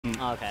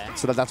Okay.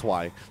 So that's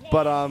why.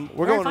 But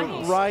we're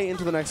going right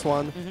into the next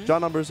one.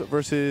 John Numbers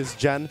versus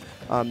Gen.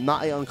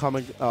 Not a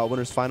uncommon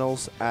winners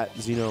finals at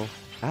Xeno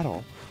at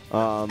all.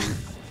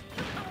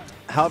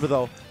 However,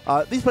 though,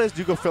 these players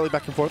do go fairly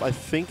back and forth. I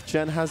think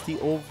Gen has the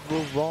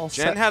overall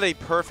Gen had a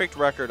perfect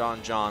record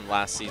on John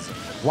last season.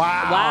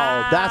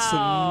 Wow. That's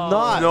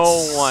nuts.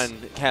 No one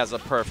has a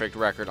perfect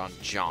record on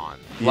John.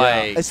 Yeah.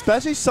 Like,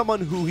 especially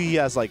someone who he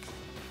has like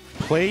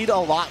played a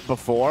lot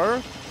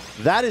before.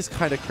 That is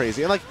kind of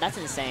crazy. And like that's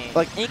insane.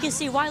 Like, and you can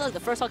see why. Look, the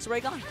first stock's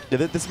already gone. Yeah,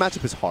 this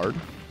matchup is hard, to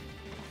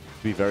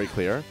be very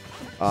clear.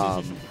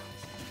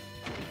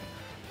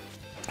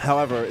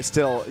 However,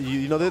 still,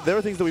 you know, there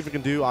are things that Weefa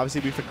can do.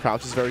 Obviously, Weefa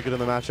crouch is very good in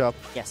the matchup.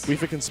 Yes.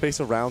 Weefa can space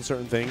around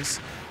certain things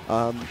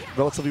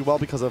relatively well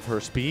because of her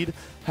speed.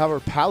 However,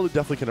 Palu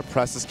definitely can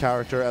oppress this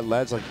character at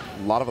ledge like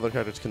a lot of other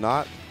characters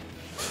cannot.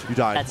 You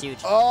died. That's huge.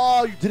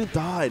 Oh, you didn't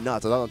die.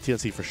 Nuts. I died on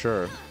TNC for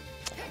sure.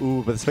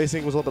 Ooh, but the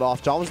spacing was a little bit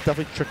off. John was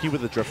definitely tricky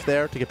with the drift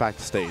there to get back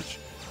to stage.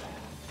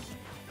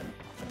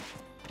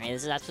 I mean,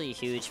 this is absolutely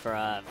huge for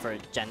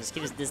Gen.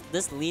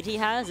 This lead he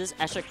has, this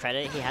extra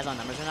credit he has on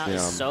numbers right now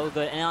is so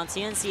good. And on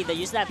TNC, the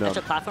use of that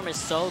extra platform is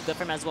so good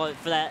for him as well.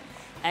 For that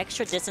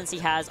extra distance he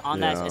has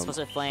on that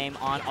explosive flame,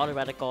 on auto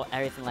reticle,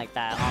 everything like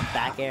that, on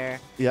back air.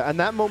 Yeah, and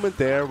that moment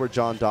there where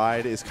John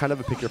died is kind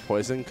of a pick your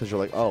poison because you're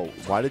like, oh,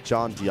 why did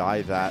John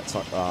DI that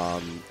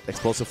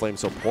explosive flame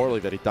so poorly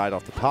that he died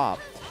off the top?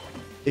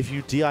 If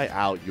you DI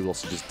out, you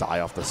also just die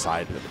off the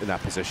side in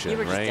that position, you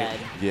were right? Just dead.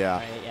 Yeah.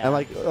 Right, yeah. And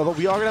like, although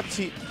we are gonna have to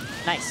see.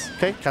 Nice.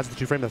 Okay, catch the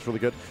 2-frame. That's really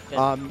good. We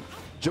are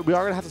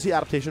gonna have to see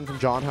adaptation from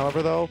John.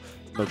 However, though,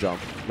 no jump,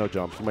 no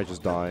jump. He might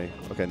just die.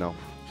 Okay, no.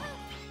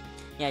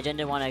 Yeah, Gen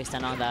didn't want to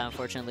extend on that,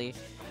 unfortunately.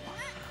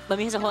 But I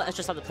mean, he has a whole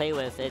extra stuff to play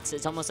with.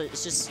 It's almost,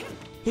 it's just,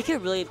 he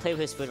could really play with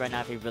his food right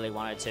now if he really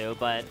wanted to,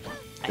 but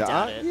I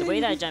doubt it. The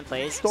way that Gen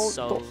plays,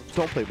 don't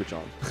play with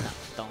John. No,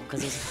 don't,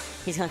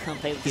 because he's gonna come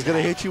play with you. He's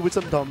gonna hit you with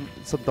some dumb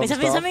stuff.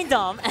 Something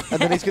dumb. And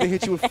then he's gonna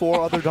hit you with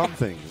 4 other dumb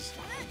things.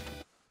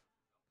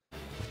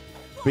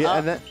 But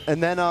yeah,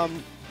 and then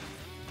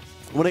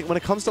when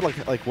it comes to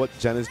like what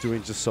Gen is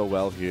doing just so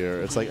well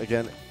here, it's like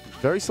again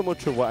very similar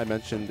to what I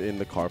mentioned in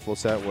the car flow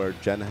set, where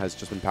Gen has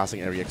just been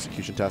passing every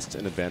execution test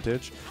in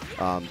advantage.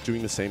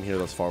 Doing the same here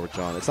thus far with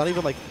John. It's not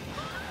even like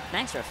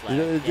max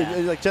reflect.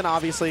 Like Gen,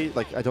 obviously,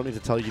 like I don't need to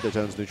tell you that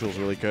Gen's neutral is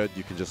really good.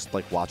 You can just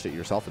like watch it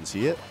yourself and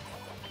see it.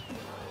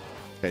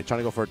 Okay, trying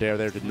to go for a dare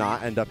there, did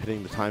not end up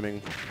hitting the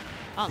timing.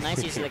 Oh,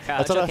 nice use of the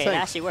crouch. Okay, that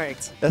actually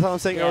worked. That's what I'm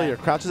saying earlier.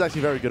 Crouch is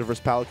actually very good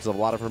versus Pallet because a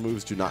lot of her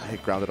moves do not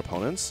hit grounded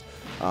opponents.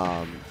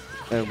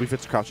 And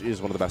Weefit's crouch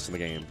is one of the best in the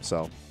game.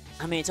 So.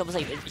 I mean, it's almost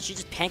like she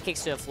just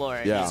pancakes to the floor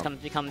and yeah.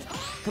 just becomes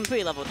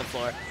completely level with the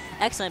floor.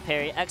 Excellent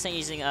parry. Excellent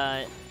using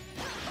Eto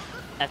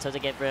to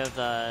get rid of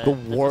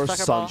the worst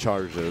sun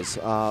charges.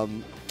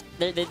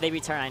 They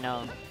return, I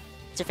know.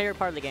 It's your favorite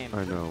part of the game.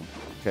 I know.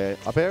 Okay,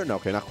 up air? No,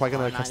 okay, not quite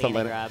going to catch that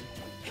landing. A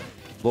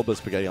little bit of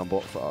spaghetti on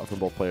both from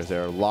both players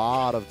there. A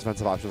lot of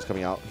defensive options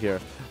coming out here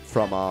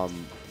from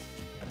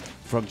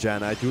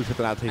Gen. I do expect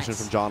an adaptation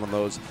from John on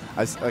those.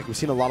 Like we've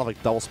seen a lot of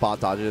like double spot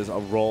dodges, a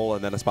roll,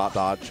 and then a spot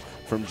dodge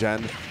from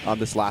Gen on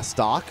this last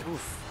stock.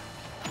 Oof.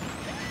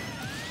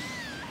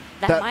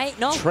 That might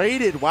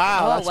traded.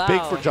 Wow, that's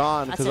big for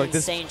John. That's an like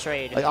insane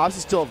trade. Like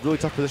obviously still a really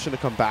tough position to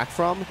come back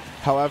from.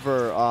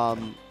 However,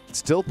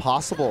 still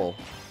possible.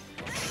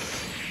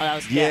 Oh, that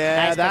was,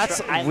 yeah, nice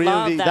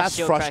that's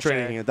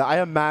frustrating.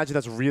 I imagine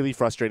that's really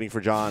frustrating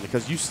for John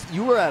because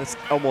you were at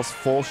almost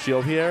full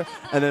shield here,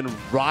 and then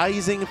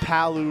rising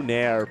Palu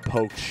Nair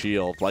poked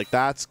shield. Like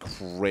that's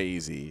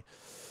crazy.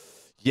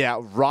 Yeah,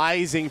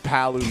 rising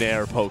Palu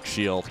Nair poke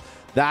shield.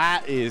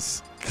 That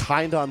is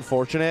kind of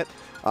unfortunate.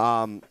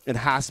 It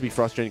has to be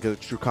frustrating because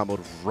it's true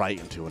comboed right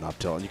into an up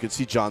tilt, and you can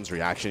see John's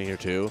reaction here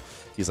too.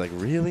 He's like,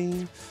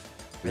 really?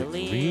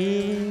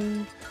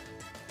 Really?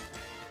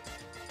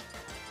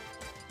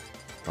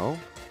 Oh?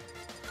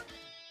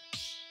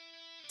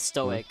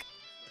 Stoic.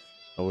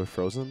 Oh, we're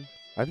frozen?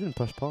 I didn't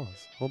push pause.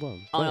 Hold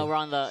on. Oh, no, we're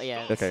on the,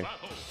 yeah. Okay.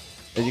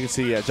 And you can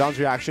see John's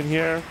reaction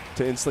here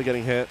to instantly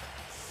getting hit.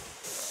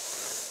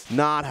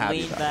 Not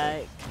happy. Lean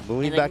back.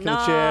 Lean back in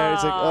the chair.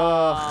 It's like,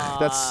 ugh,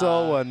 that's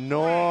so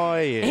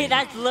annoying. Hey,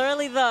 that's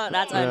literally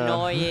that's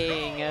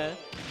annoying.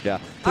 Yeah.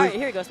 All right,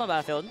 here we go. Small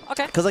battlefield.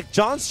 Okay. Because like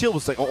John's shield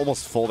was like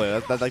almost full there.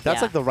 That's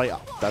like the right.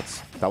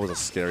 That was a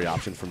scary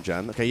option from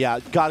Gen. Okay, yeah,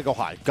 gotta go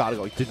high. Gotta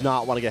go. Did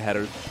not want to get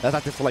headed. That's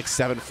active for like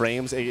 7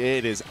 frames.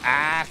 It is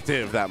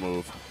active, that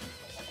move.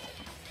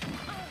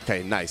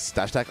 Okay, nice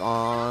dash attack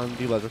on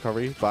the ledge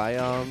recovery by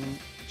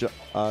Gen.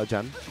 All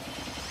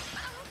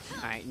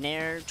right,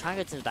 Nair trying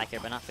to get to the back here,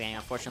 but not getting,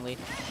 unfortunately.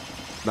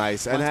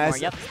 Nice, and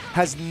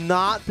has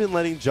not been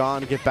letting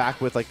John get back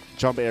with like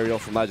jump aerial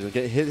from Legend.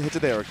 Hits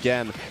it there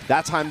again.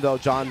 That time though,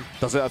 John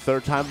does it a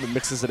 3rd time and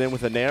mixes it in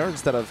with a Nair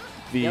instead of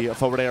the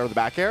forward air or the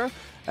back air,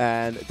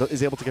 and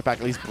is able to get back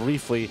at least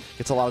briefly.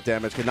 Gets a lot of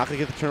damage. Not gonna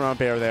get the turnaround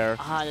bair there.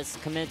 This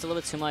committed a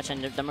little bit too much,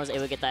 and Dummer was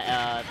able to get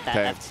that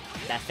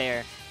that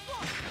fair.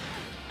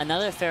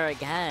 Another fair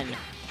again.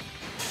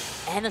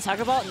 And the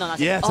soccer ball? No, not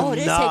yeah, taking it. Oh, enough.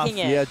 It is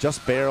taking it. Yeah,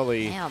 just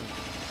barely. Damn.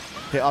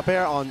 Okay, up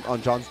air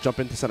on John's jump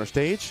into center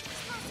stage.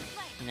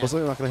 No. Was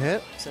not going to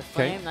hit. So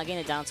Flame not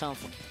getting it down tone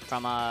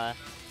from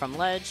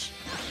ledge.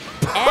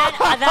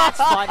 And that's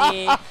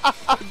funny.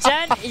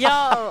 Gen,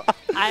 yo.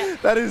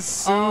 That is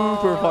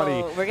super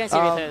funny. We're going to see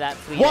replay of that.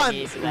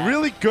 Please. One,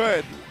 really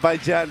good by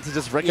Jen to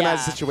just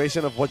recognize the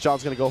situation of what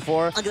John's going to go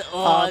for.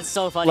 Oh, it's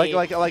so funny.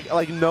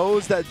 Like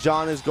knows that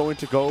John is going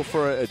to go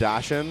for a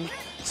dash-in.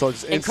 So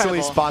just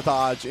instantly spot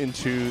dodge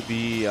into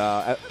the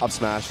up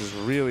smash is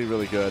really,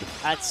 really good.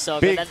 That's so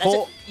good.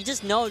 You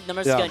just know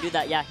Numbers is going to do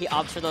that. Yeah, he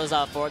opts for those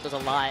forward throws a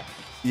lot.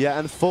 Yeah,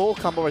 and full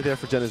combo right there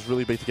for Jen is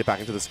really big to get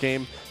back into this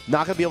game.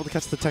 Not going to be able to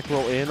catch the tech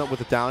roll in with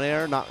the down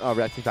air, not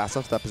reacting fast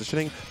enough to that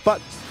positioning.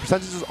 But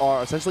percentages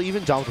are essentially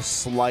even John with a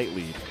slight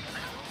lead.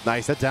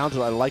 Nice, that down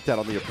tilt, I like that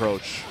on the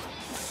approach.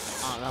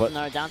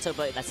 Another down tilt,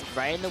 but that's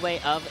right in the way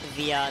of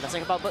the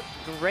second ball. But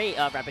great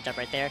rapid jump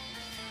right there.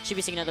 Should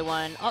be seeing another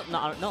one. Oh,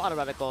 no auto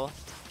radical.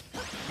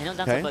 And no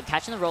down tilt, but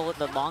catching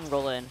the long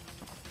roll in.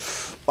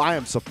 I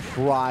am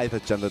surprised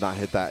that Jen did not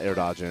hit that air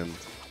dodge in.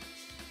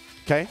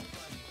 Okay.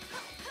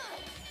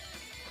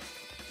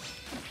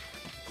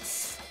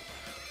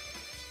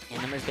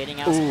 And Numbers baiting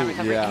out some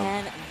recovery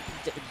and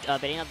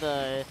baiting out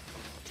the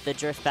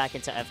drift back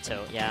into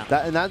F2. Yeah.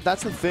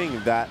 That's the thing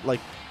that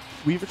like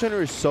Weaver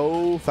Trainer is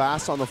so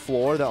fast on the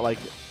floor that like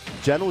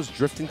Jen was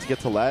drifting to get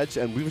to ledge,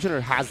 and Weaver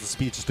Trainer has the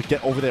speed just to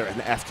get over there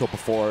and F tilt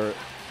before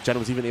Jen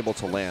was even able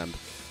to land.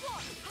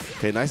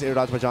 Okay, nice air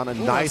dodge by John,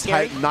 and nice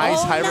high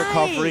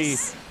recovery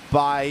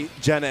by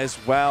Jen as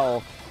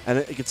well. And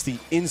it gets the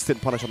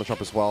instant punish on the trump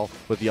as well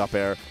with the up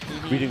air,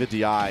 reading the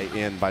DI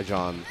in by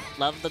John.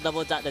 Love the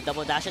double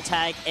dash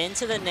attack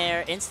into the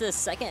nair, into the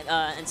second,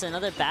 into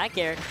another back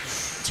air,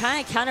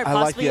 trying to counter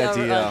possibly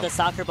the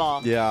soccer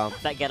ball. Yeah.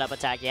 That get up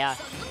attack. Yeah.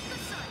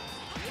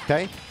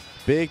 Okay,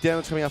 big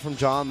damage coming out from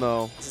John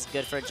though. This is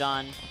good for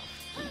John.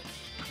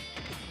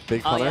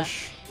 Big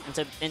punish.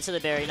 Yeah. Into the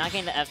barrier, not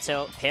getting the F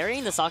tilt,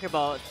 parrying the soccer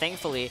ball.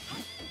 Thankfully.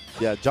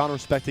 Yeah, John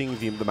respecting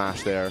the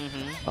mash there,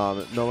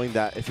 knowing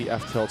that if he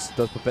F tilts,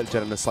 does put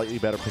Jen in a slightly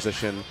better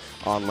position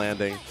on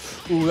landing.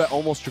 Ooh, that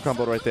almost true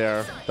combo right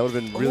there. That would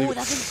have been really. Ooh,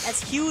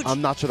 that's huge. I'm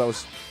not sure that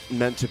was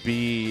meant to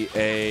be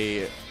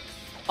a.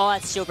 Oh,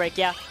 that's shield break.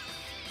 Yeah,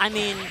 I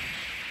mean.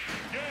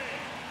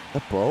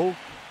 That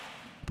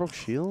broke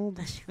shield.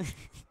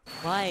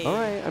 Why? All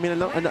right. I mean, I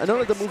know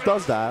that the move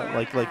does that.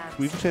 Like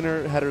Weaver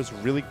Trainer header is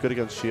really good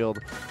against shield.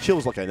 Shield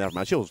was okay. Never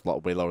mind. Shield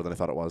was way lower than I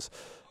thought it was.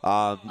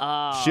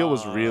 Shield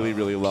was really,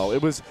 really low.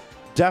 It was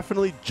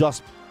definitely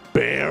just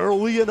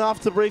barely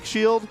enough to break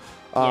shield.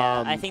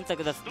 Yeah, I think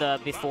the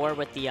before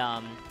with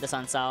the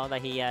Sun Sao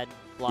that he had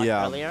blocked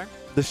earlier.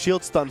 The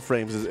shield stun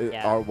frames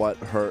are what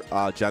hurt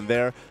Jen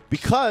there,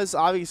 because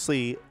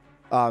obviously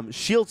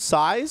shield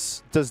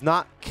size does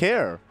not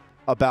care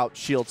about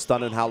shield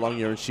stun and how long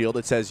you're in shield.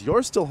 It says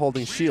you're still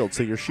holding shield,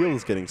 so your shield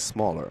is getting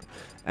smaller.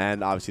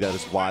 And obviously that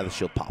is why the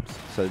shield popped.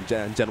 So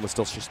Jen was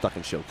still stuck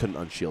in shield, couldn't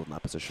unshield in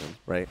that position,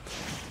 right?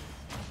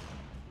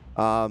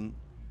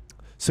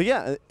 So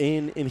yeah,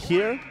 in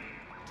here,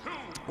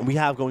 we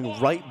have going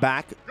right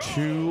back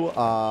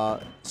to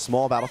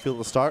small battlefield at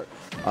the start.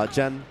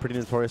 Jen, pretty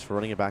notorious for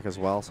running it back as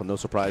well, so no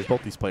surprise.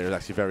 Both these players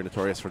actually very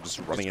notorious for just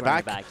running it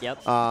back.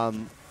 Yep.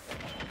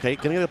 Okay,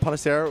 getting a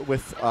punish there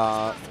with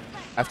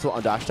F tilt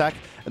on dash attack,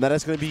 and that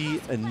is going to be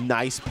a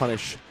nice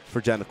punish for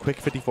Jen. A quick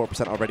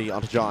 54% already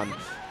onto John.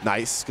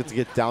 Nice. Good to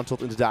get down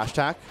tilt into dash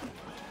attack.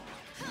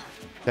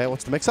 Okay,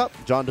 what's the mix-up?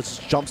 John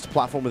just jumps to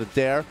platform with a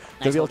dare. Nice.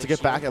 Going to be able to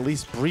get back at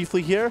least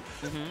briefly here.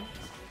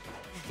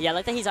 Yeah, I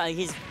like that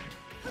he's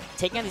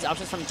taking on these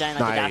options from Jen,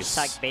 like the dash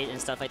attack bait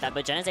and stuff like that.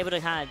 But Jen is able to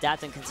kind of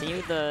adapt and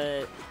continue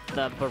the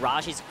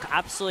barrage. He's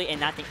absolutely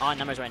enacting on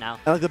Numbers right now.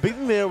 And like the big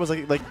thing there was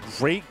like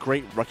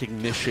great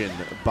recognition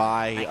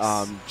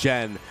by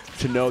Jen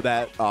to know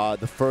that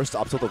the first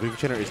up tilt of Weaver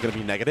Trainer is going to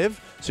be negative,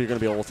 so you're going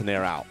to be able to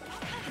nair out.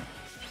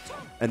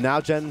 And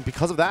now Jen,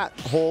 because of that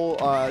whole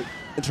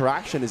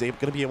interaction, is going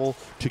to be able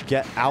to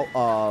get out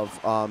of,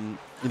 going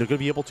to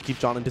be able to keep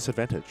John in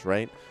disadvantage,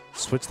 right?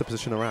 Switch the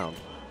position around.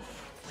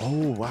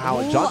 Oh, wow.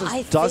 And John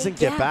just doesn't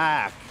get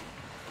back.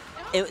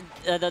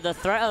 The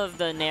threat of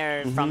the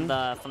nair from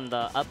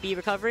the up B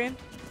recovery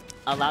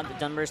allowed the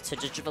Numbers to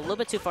just drift a little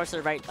bit too far to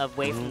the right,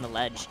 away from the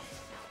ledge.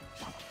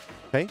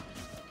 Okay.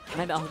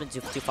 Maybe I've been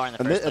too far in the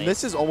first place. And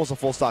this is almost a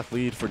full stock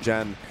lead for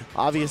Jen.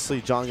 Obviously,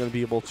 John going to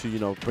be able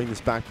to, bring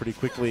this back pretty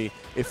quickly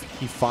if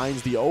he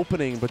finds the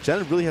opening. But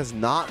Jen really has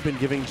not been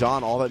giving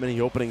John all that many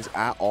openings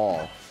at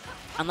all.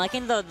 I'm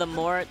liking the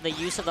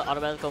use of the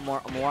auto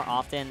more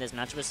often in this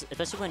matchup,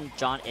 especially when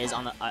John is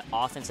on the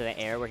off into the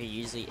air where he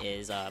usually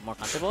is more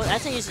comfortable.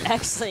 That's an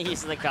excellent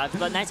use of the crowd,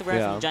 but nice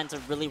awareness from Jen to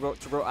really roll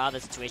out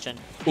of the situation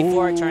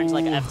before it turns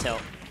like an F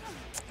tilt.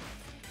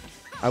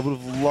 I would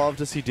have loved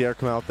to see dare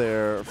come out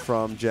there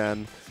from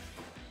Jen.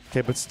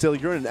 Okay, but still,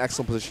 you're in an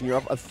excellent position. You're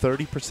up a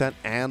 30%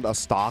 and a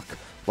stock.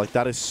 Like,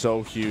 that is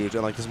so huge.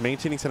 And, like, just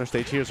maintaining center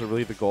stage here is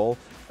really the goal.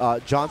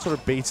 John sort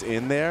of baits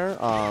in there.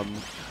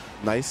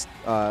 Nice.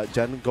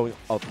 Jen going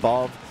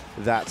above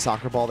that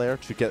soccer ball there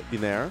to get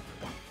in there.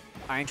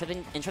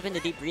 Interrupting the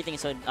deep breathing,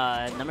 so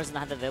numbers do not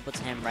have that available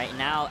to him right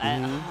now.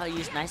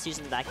 Nice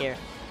using the back air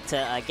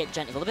to get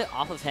Gen a little bit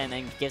off of him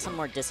and give some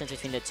more distance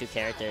between the two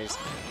characters,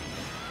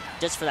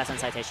 just for that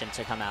sensation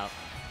to come out.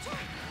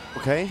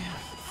 Okay,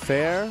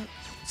 fair.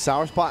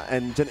 Sour spot,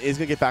 and Gen is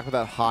going to get back with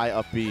that high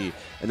up B.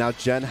 And now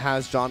Gen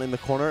has John in the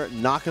corner.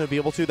 Not going to be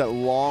able to. That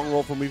long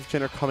roll from Weave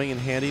Chainer coming in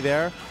handy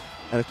there.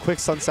 And a quick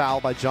Sun Sal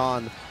by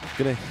John.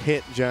 Going to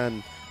hit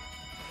Gen.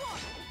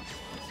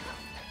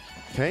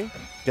 Okay.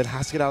 Gen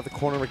has to get out of the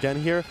corner again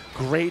here.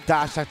 Great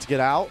dash attack to get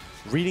out.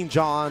 Reading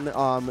John,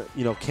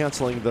 you know,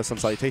 canceling the Sun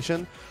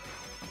Salutation.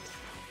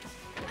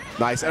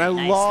 Nice. And I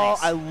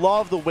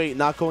love the weight,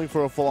 not going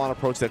for a full-on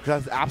approach there,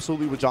 because that's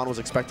absolutely what John was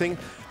expecting.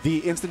 The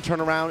instant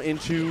turnaround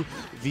into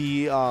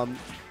the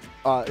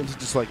into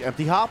just like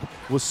empty hop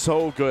was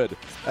so good.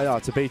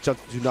 It's a bait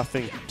jump to do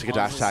nothing to get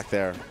dash attack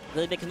there.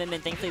 Really big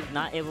commitment. Thankfully,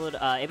 not able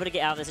to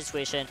get out of the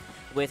situation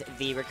with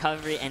the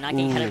recovery and not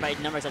getting headed by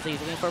numbers. That's what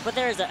he's looking for. But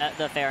there's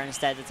the fair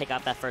instead to take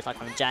off that first stock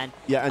from Gen.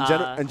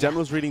 Yeah, and Gen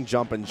was reading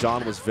jump, and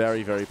John was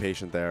very, very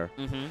patient there.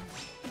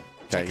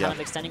 Okay, kind of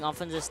extending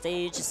off into the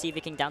stage to see if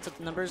he can down tilt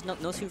the numbers.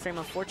 No two frame,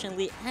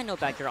 unfortunately, and no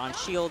back here on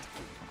shield.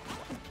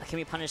 Can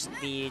we punish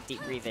the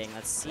deep breathing?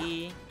 Let's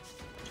see.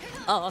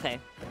 Oh, okay.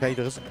 Okay,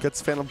 he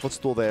gets Phantom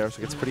Footstool there, so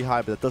it gets pretty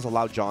high, but it does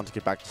allow John to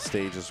get back to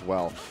stage as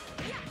well.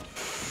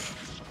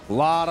 A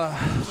lot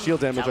of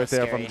shield damage right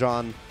there from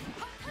John.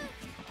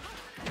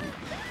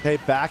 Okay,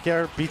 back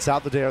air beats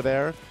out the dare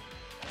there.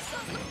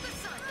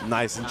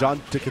 Nice, and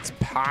John gets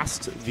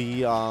past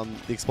the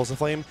explosive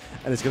flame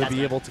and is going to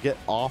be able to get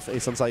off a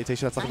Sun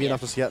Salutation. That's not going to be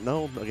enough just yet.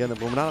 No, again,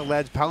 we're not on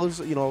ledge. Palu's,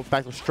 you know,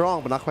 back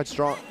strong, but not quite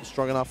strong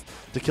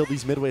enough to kill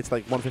these midweights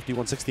like 150,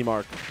 160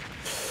 mark.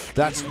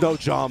 That's no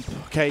jump.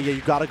 Okay, yeah,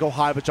 you got to go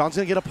high, but John's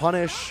going to get a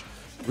punish.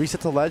 Reset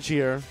to ledge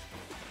here.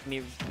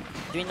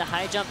 Doing the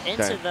high jump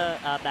into the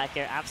back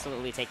air,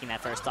 absolutely taking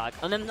that first stock.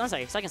 Oh, no,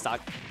 sorry, second stock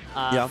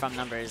from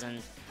numbers.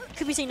 And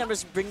could be seeing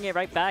numbers bringing it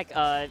right back,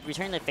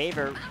 returning the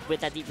favor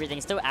with that deep breathing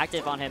still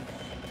active on him.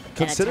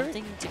 Considering and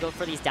attempting to go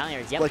for these down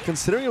airs. Like,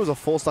 considering it was a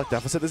full stock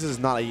deficit, this is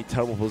not a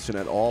terrible position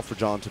at all for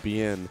John to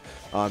be in.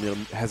 You know,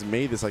 has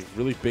made this like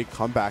really big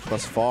comeback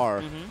thus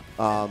far.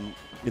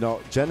 You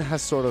know, Gen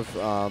has sort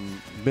of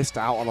missed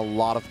out on a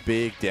lot of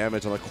big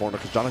damage on the corner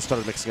because John has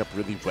started mixing up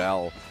really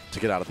well to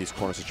get out of these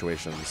corner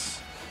situations.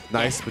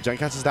 Nice, but Gen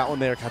catches that one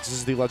there,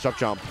 catches the ledge up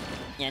jump.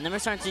 Yeah, and then we're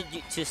starting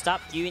to stop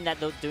doing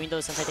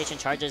those sensation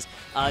charges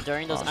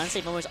during those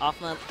unsafe moments off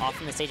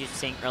the stage you were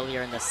seeing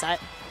earlier in the set.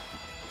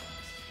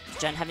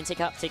 Gen having to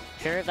take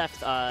care of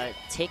that,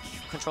 take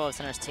control of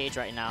center stage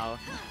right now.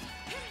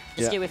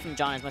 Just get away from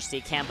John as much as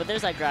he can, but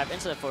there's that grab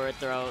into the forward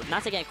throw.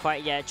 Not taking it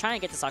quite yet, trying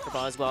to get the soccer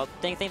ball as well.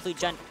 Thankfully,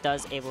 Gen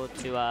does able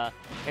to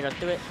air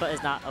through it, but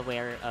is not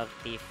aware of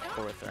the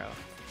forward throw.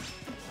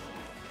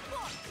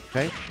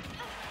 Okay.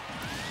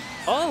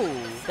 Oh,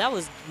 that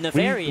was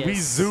nefarious. We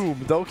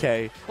zoomed.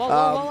 Okay. Whoa,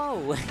 whoa,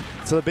 whoa,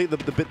 whoa. So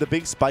the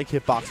big spike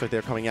hitbox right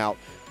there coming out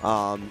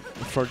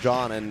for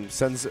John and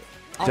sends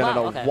Gen at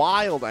a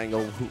wild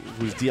angle,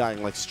 who's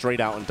DIing like straight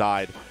out and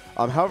died.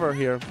 However,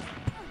 here,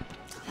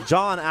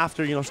 John,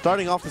 after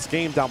starting off this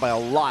game down by a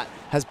lot,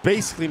 has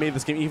basically made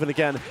this game even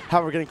again.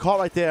 However, getting caught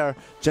right there,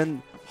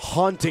 Gen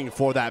hunting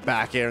for that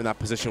back air in that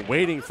position,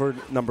 waiting for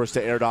numbers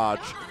to air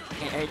dodge.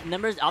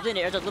 Numbers often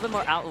airs a little bit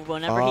more out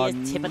whenever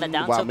he is hit by that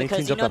down tilt,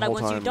 because you know that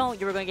once you don't,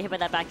 you're going to get hit by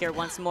that back air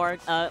once more.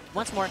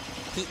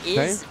 He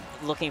is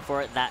looking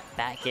for that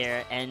back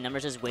air, and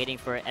numbers is waiting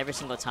for it every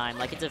single time,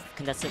 like it's a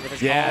contestant with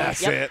his ball.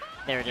 That's it.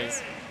 There it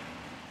is.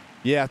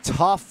 Yeah,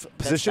 tough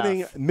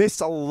positioning.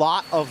 Missed a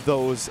lot of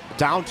those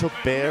down tilt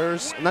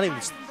bears. Not even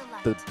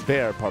the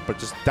bear part, but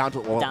just down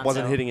tilt.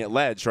 Wasn't hitting it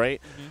ledge,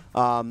 right?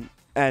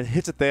 And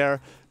hits it there.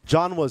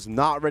 John was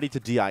not ready to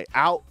DI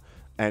out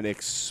and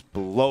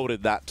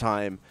exploded that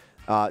time.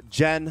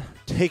 Gen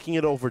taking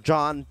it over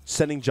John,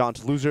 sending John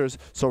to losers.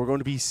 So we're going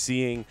to be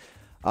seeing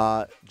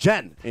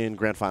Gen in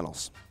Grand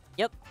Finals.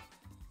 Yep.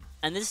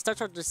 And this starts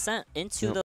our descent into the